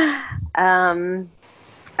 Yeah.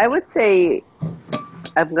 I would say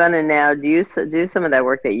I'm going to now do some of that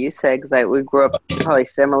work that you said, because we grew up probably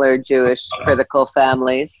similar Jewish critical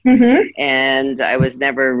families, and I was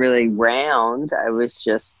never really round. I was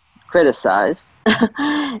just criticized.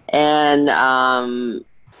 And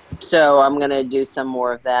so I'm going to do some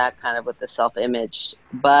more of that kind of with the self-image.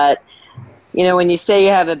 But, you know, when you say you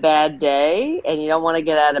have a bad day and you don't want to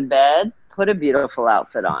get out of bed, put a beautiful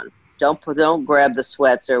outfit on. Don't grab the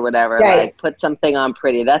sweats or whatever. Right. Like, put something on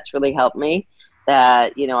pretty. That's really helped me.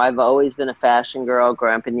 That, you know, I've always been a fashion girl,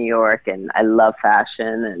 growing up in New York, and I love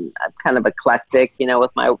fashion, and I'm kind of eclectic, you know, with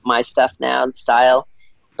my stuff now and style.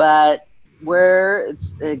 But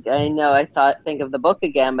I know think of the book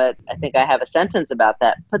again, but I think I have a sentence about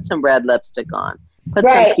that. Put some red lipstick on. Put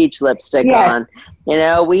some peach lipstick on. You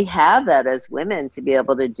know, we have that as women to be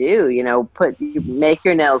able to do, you know, make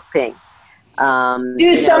your nails pink.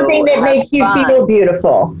 Do something that makes you feel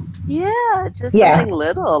beautiful. Yeah, just something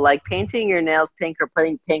little, like painting your nails pink or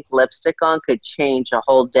putting pink lipstick on could change a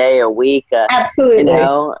whole day, a week. Absolutely. You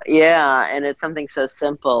know, yeah, and it's something so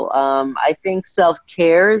simple. I think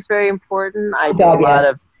self-care is very important. I do a lot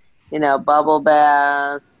of, you know, bubble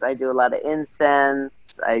baths. I do a lot of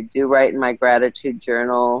incense. I do write in my gratitude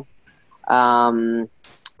journal. I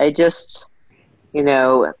just, you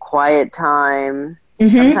know, quiet time.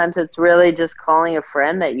 Sometimes it's really just calling a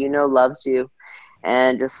friend that you know loves you,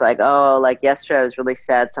 and just like, oh, like yesterday I was really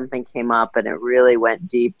sad, something came up and it really went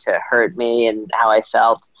deep to hurt me and how I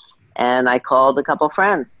felt, and I called a couple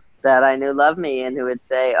friends that I knew loved me and who would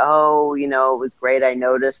say, oh, you know, it was great, I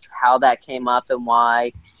noticed how that came up and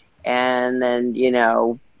why, and then, you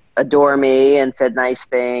know, adore me and said nice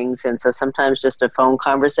things. And so sometimes just a phone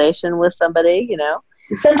conversation with somebody, you know,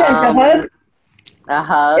 sometimes a hug. A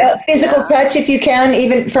hug. Yeah, physical touch if you can,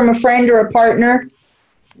 even from a friend or a partner.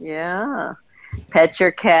 Yeah. Pet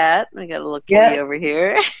your cat. I got a little kitty over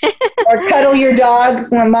here. Or cuddle your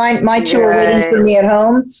dog. When my two are waiting for me at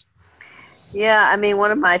home. Yeah, I mean,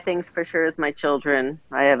 one of my things for sure is my children.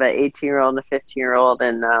 I have an 18-year-old and a 15-year-old,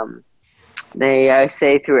 and I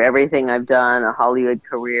say through everything I've done, a Hollywood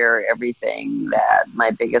career, everything, that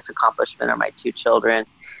my biggest accomplishment are my two children.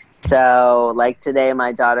 So, like today,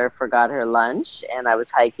 my daughter forgot her lunch, and I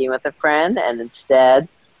was hiking with a friend, and instead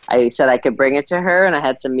I said I could bring it to her, and I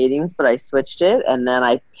had some meetings, but I switched it, and then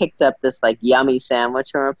I picked up this, like, yummy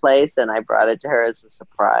sandwich from her place, and I brought it to her as a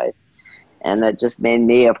surprise. And that just made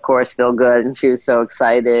me, of course, feel good, and she was so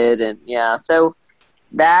excited, and yeah, so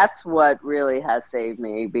that's what really has saved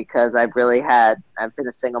me, because I've been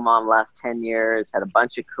a single mom the last 10 years, had a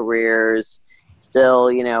bunch of careers,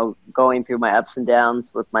 still, you know, going through my ups and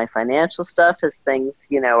downs with my financial stuff as things,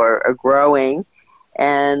 you know, are growing.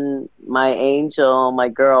 And my angel, my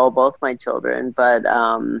girl, both my children, but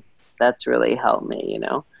that's really helped me, you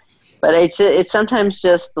know. But it's sometimes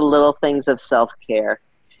just the little things of self-care.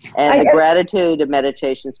 And the gratitude and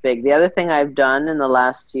meditation is big. The other thing I've done in the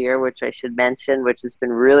last year, which I should mention, which has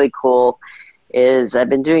been really cool, is I've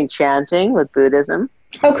been doing chanting with Buddhism.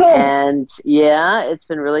 Oh, cool. And yeah, it's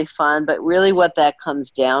been really fun. But really what that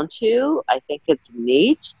comes down to, I think it's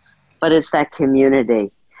neat, but it's that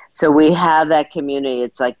community. So we have that community.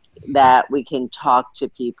 It's like that we can talk to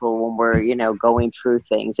people when we're, you know, going through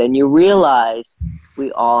things. And you realize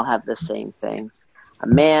we all have the same things. A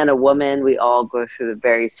man, a woman, we all go through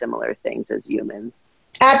very similar things as humans.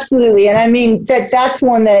 Absolutely. And I mean, that's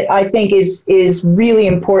one that I think is really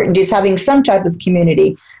important, is having some type of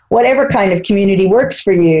community, whatever kind of community works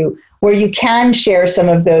for you, where you can share some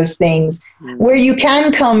of those things, where you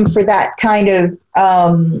can come for that kind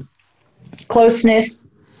of closeness,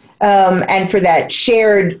 and for that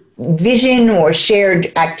shared vision or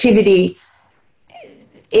shared activity.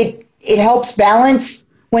 It helps balance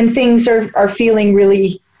when things are feeling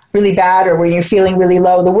really, really bad, or when you're feeling really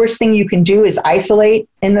low. The worst thing you can do is isolate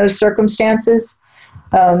in those circumstances.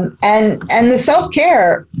 And the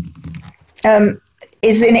self-care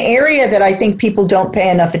is an area that I think people don't pay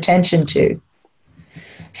enough attention to.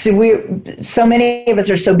 So many of us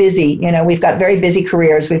are so busy. We've got very busy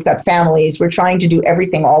careers. We've got families. We're trying to do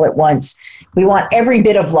everything all at once. We want every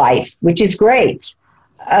bit of life, which is great.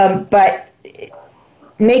 But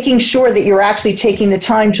making sure that you're actually taking the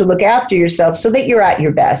time to look after yourself so that you're at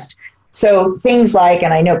your best. So things like,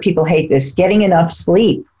 and I know people hate this, getting enough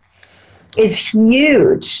sleep is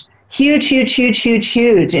huge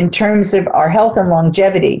in terms of our health and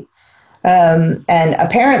longevity. And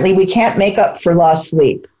apparently we can't make up for lost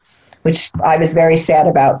sleep, which I was very sad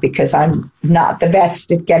about because I'm not the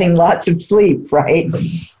best at getting lots of sleep, right?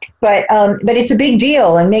 But it's a big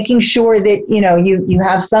deal, and making sure that, you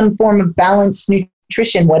have some form of balanced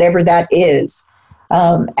nutrition, whatever that is,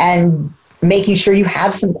 and making sure you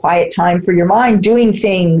have some quiet time for your mind, doing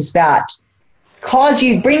things that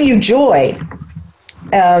bring you joy.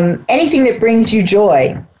 Anything that brings you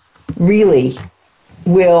joy really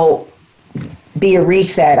will be a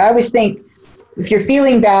reset. I always think if you're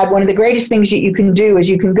feeling bad, one of the greatest things that you can do is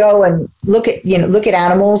you can go and look at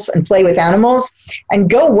animals and play with animals and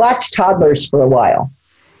go watch toddlers for a while.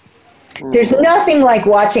 There's nothing like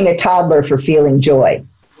watching a toddler for feeling joy.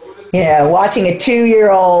 Watching a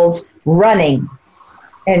 2-year-old running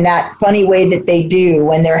in that funny way that they do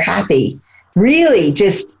when they're happy really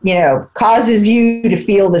just, causes you to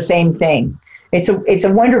feel the same thing. It's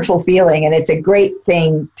a wonderful feeling, and it's a great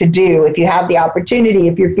thing to do if you have the opportunity.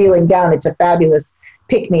 If you're feeling down, it's a fabulous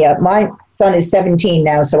pick-me-up. My son is 17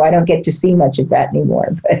 now, so I don't get to see much of that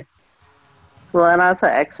anymore. Well, and also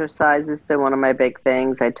exercise has been one of my big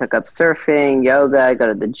things. I took up surfing, yoga, I go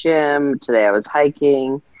to the gym. Today I was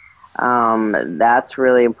hiking. That's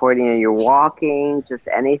really important. You're walking, just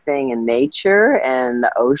anything in nature, and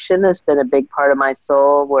the ocean has been a big part of my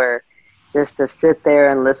soul, where just to sit there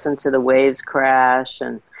and listen to the waves crash.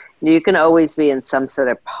 And you can always be in some sort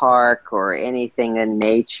of park or anything in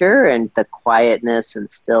nature, and the quietness and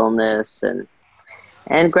stillness and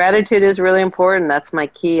gratitude is really important. That's my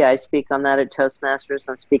key. I speak on that at Toastmasters.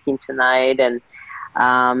 I'm speaking tonight, and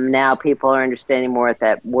now people are understanding more what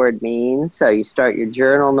that word means. So you start your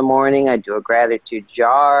journal in the morning. I do a gratitude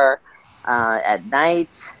jar at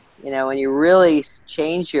night. And you really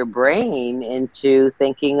change your brain into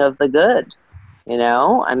thinking of the good.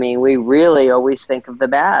 We really always think of the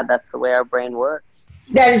bad. That's the way our brain works.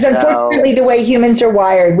 That is unfortunately the way humans are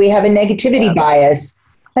wired. We have a negativity bias.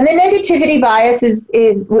 And the negativity bias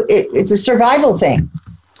it's a survival thing.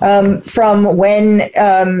 From when,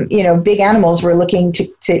 big animals were looking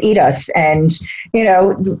to eat us, and,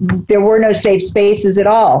 there were no safe spaces at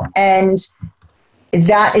all. And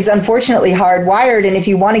that is unfortunately hardwired. And if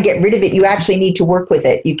you want to get rid of it, you actually need to work with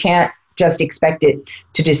it. You can't just expect it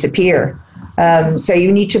to disappear. So you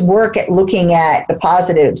need to work at looking at the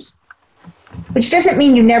positives, which doesn't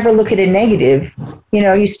mean you never look at a negative.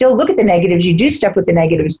 You still look at the negatives, you do stuff with the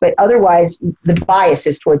negatives, but otherwise the bias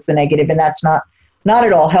is towards the negative, and that's not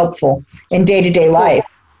at all helpful in day-to-day life.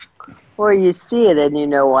 Or you see it and you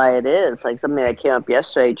know why it is. Like something that came up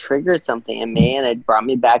yesterday triggered something in me, and it brought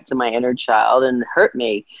me back to my inner child and hurt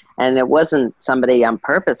me. And it wasn't somebody on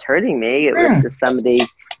purpose hurting me. It was just somebody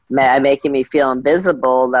making me feel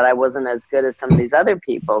invisible, that I wasn't as good as some of these other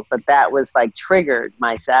people. But that was like triggered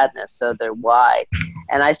my sadness. So the why.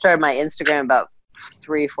 And I started my Instagram about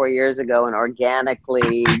 3-4 years ago and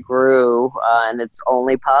organically grew, and it's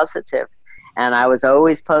only positive. And I was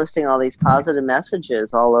always posting all these positive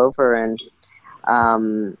messages all over. And,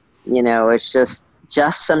 it's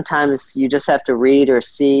just sometimes you just have to read or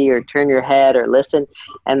see or turn your head or listen.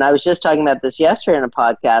 And I was just talking about this yesterday in a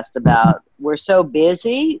podcast about we're so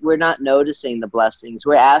busy, we're not noticing the blessings.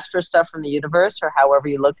 We ask for stuff from the universe, or however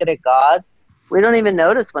you look at it, God. We don't even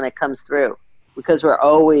notice when it comes through because we're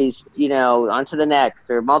always, on to the next,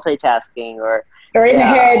 or multitasking or in the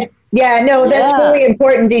head. Yeah, no, that's really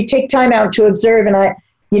important to take time out to observe. And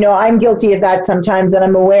I'm guilty of that sometimes, and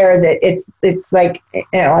I'm aware that it's like,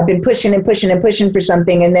 I've been pushing and pushing and pushing for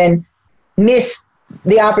something, and then miss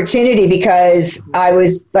the opportunity because I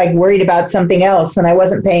was like worried about something else, and I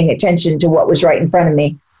wasn't paying attention to what was right in front of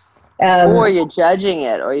me. Or you're judging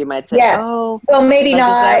it, or you might say, well, maybe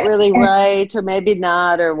not. Is that really right? Or maybe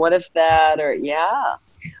not, or what if that, or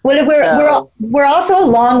Well, we're also a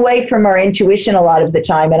long way from our intuition a lot of the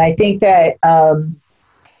time, and I think that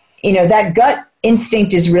that gut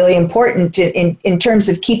instinct is really important in terms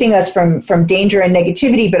of keeping us from danger and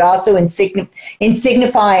negativity, but also in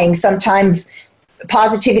signifying sometimes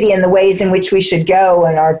positivity and the ways in which we should go,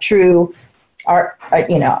 and our true,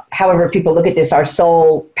 however people look at this, our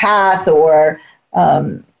soul path or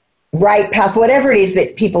right path, whatever it is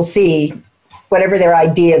that people see. Whatever their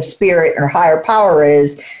idea of spirit or higher power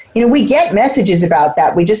is, we get messages about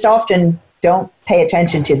that. We just often don't pay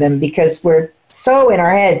attention to them because we're so in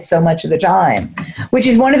our heads so much of the time, which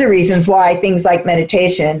is one of the reasons why things like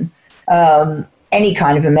meditation, any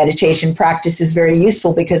kind of a meditation practice is very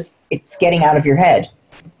useful because it's getting out of your head.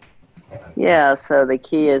 Yeah, so the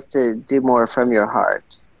key is to do more from your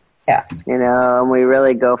heart. Yeah. You know, and we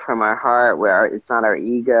really go from our heart where it's not our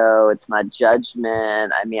ego, it's not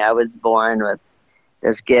judgment. I mean, I was born with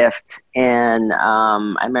this gift, and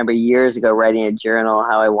I remember years ago writing a journal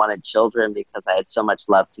how I wanted children because I had so much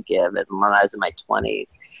love to give, and when I was in my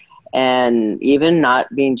 20s. And even not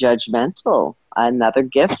being judgmental, another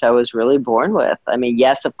gift I was really born with. I mean,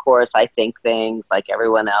 yes, of course, I think things like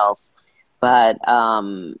everyone else, but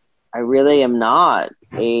I really am not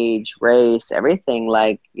age, race, everything.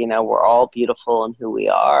 Like, you know, we're all beautiful in who we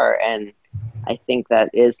are. And I think that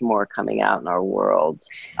is more coming out in our world.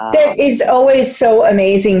 That is always so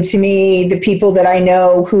amazing to me, the people that I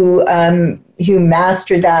know who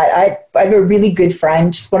master that. I have a really good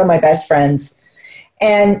friend, just one of my best friends.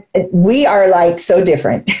 And we are like so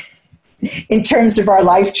different. In terms of our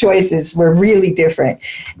life choices, we're really different.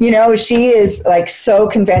 You know, she is like so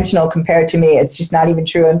conventional compared to me. It's just not even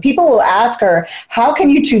true. And people will ask her, how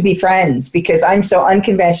can you two be friends? Because I'm so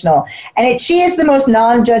unconventional. And she is the most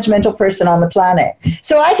non-judgmental person on the planet.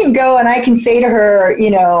 So I can go and I can say to her,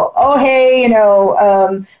 you know, oh, hey, you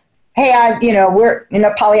know, hey, we're in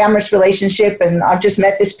a polyamorous relationship and I've just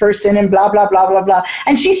met this person and blah, blah, blah, blah, blah.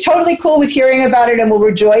 And she's totally cool with hearing about it and will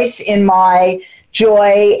rejoice in my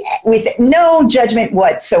joy with no judgment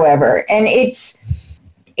whatsoever. And it's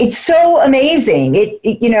so amazing.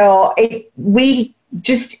 We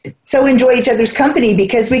just so enjoy each other's company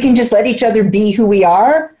because we can just let each other be who we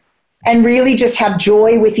are and really just have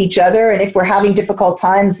joy with each other. And if we're having difficult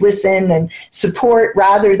times, listen and support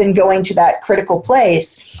rather than going to that critical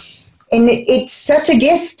place. And it's such a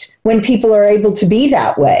gift when people are able to be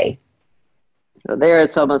that way. So there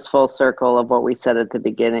it's almost full circle of what we said at the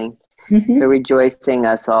beginning. Mm-hmm. So rejoicing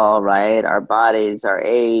us all, right? Our bodies, our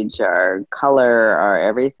age, our color, our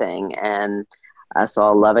everything, and us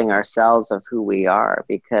all loving ourselves of who we are,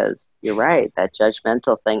 because you're right, that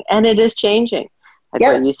judgmental thing. And it is changing. Like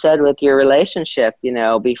what you said with your relationship, you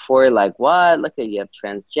know, before, like, what? Look at, you have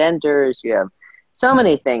transgenders, you have so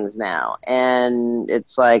many things now. And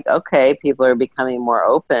it's like, okay, people are becoming more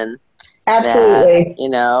open. Absolutely. That, you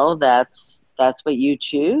know, that's what you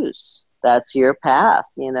choose. That's your path,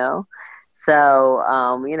 you know? So,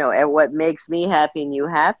 you know, and what makes me happy and you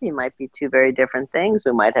happy might be two very different things.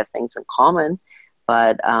 We might have things in common,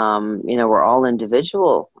 but, you know, we're all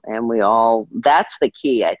individual and that's the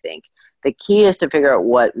key, I think. The key is to figure out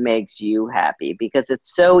what makes you happy, because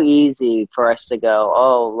it's so easy for us to go,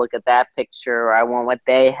 oh, look at that picture, or I want what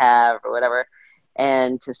they have, or whatever.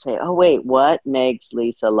 And to say, oh, wait, what makes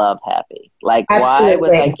Lisa Love happy? Like, Absolutely. Why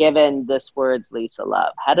was I given this word's Lisa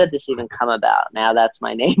Love? How did this even come about? Now that's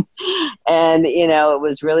my name. And, you know, it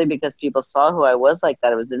was really because people saw who I was like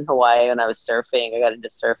that. I was in Hawaii and I was surfing. I got into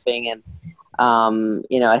surfing. And,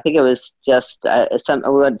 you know, I think it was just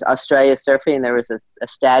we went to Australia surfing, and there was a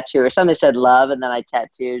statue, or somebody said love, and then I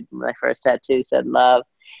tattooed. My first tattoo said love.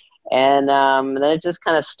 And then it just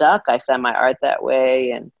kind of stuck. I saw my art that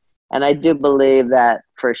way. And I do believe that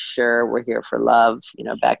for sure we're here for love, you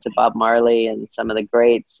know, back to Bob Marley and some of the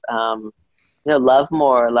greats. You know, love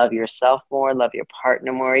more, love yourself more, love your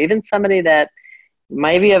partner more, even somebody that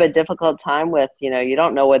maybe you have a difficult time with, you know, you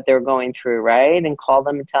don't know what they're going through, right? And call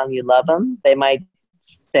them and tell them you love them. They might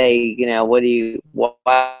say, you know,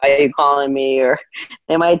 why are you calling me? Or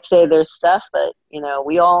they might say there's stuff, but, you know,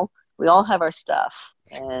 we all have our stuff.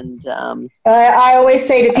 And I always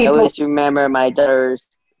say to people, I always remember my daughter's,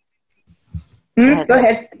 go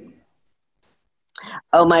ahead.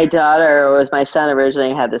 Oh, my son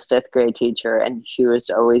originally had this 5th grade teacher, and she was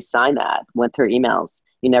always sign that with her emails.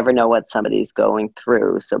 You never know what somebody's going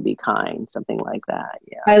through, so be kind, something like that.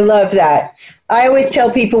 Yeah, I love that. I always tell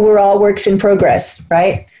people we're all works in progress,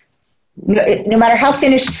 right? No matter how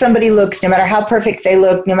finished somebody looks, no matter how perfect they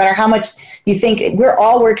look, no matter how much you think, we're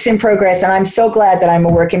all works in progress. And I'm so glad that I'm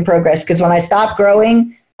a work in progress, because when I stop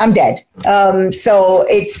growing, I'm dead. So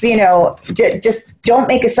it's, you know, just don't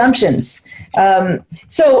make assumptions.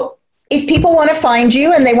 So if people want to find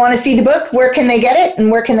you and they want to see the book, where can they get it and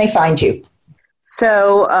where can they find you?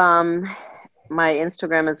 So my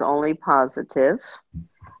Instagram is Only Positive.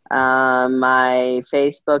 My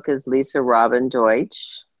Facebook is Lisa Robin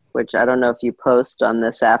Deutsch, which I don't know if you post on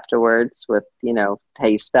this afterwards with, you know, how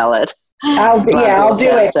you spell it. I'll do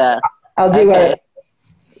it. I'll do it.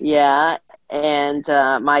 Yeah. And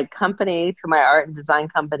my company, for my art and design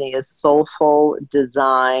company, is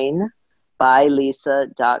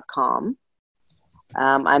soulfuldesignbylisa.com.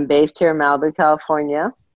 I'm based here in Malibu,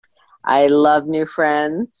 California. I love new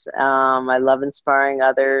friends. I love inspiring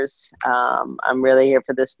others. I'm really here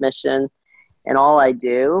for this mission and all I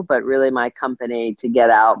do, but really my company to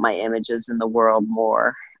get out my images in the world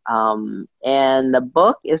more. And the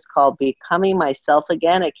book is called Becoming Myself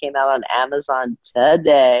Again. It came out on Amazon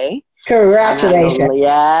today. Congratulations.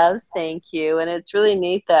 Yes, thank you. And it's really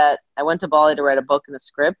neat that I went to Bali to write a book and a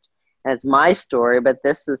script, and it's my story, but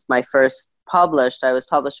this is my first published. I was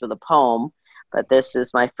published with a poem, but this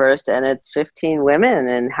is my first, and it's 15 women,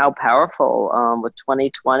 and how powerful with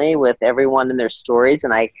 2020, with everyone in their stories.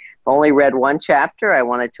 And I've only read one chapter. I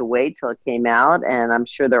wanted to wait till it came out, and I'm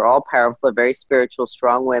sure they're all powerful, very spiritual,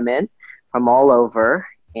 strong women from all over.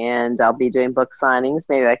 And I'll be doing book signings.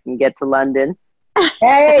 Maybe I can get to London.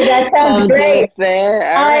 Hey, that sounds great.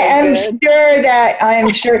 I am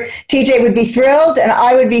sure TJ would be thrilled, and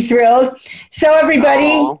I would be thrilled. So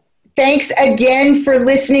everybody, thanks again for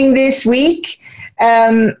listening this week.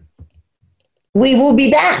 We will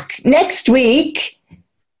be back next week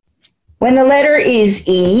when the letter is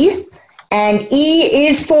E, and E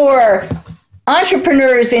is for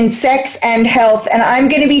entrepreneurs in sex and health. And I'm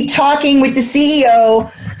going to be talking with the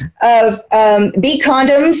CEO of B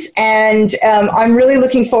Condoms, and I'm really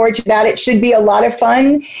looking forward to that. It should be a lot of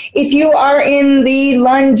fun. If you are in the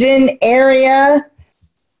London area,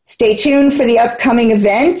 stay tuned for the upcoming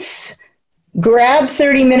events. Grab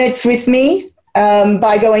 30 minutes with me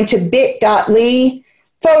by going to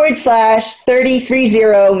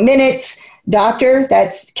bit.ly/3030 minutes. Dr.,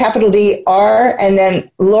 that's capital D-R, and then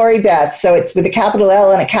Lori Beth. So it's with a capital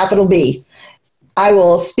L and a capital B. I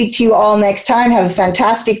will speak to you all next time. Have a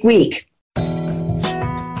fantastic week.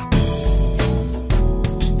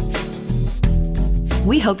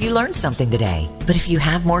 We hope you learned something today. But if you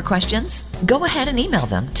have more questions, go ahead and email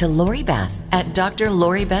them to Lori Beth at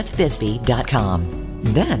drloribethbisbee.com.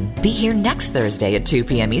 Then be here next Thursday at 2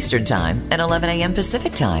 p.m. Eastern Time and 11 a.m.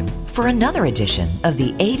 Pacific Time for another edition of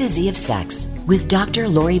the A to Z of Sex with Dr.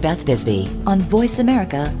 Lori Beth Bisbee on Voice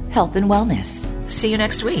America Health and Wellness. See you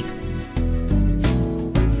next week.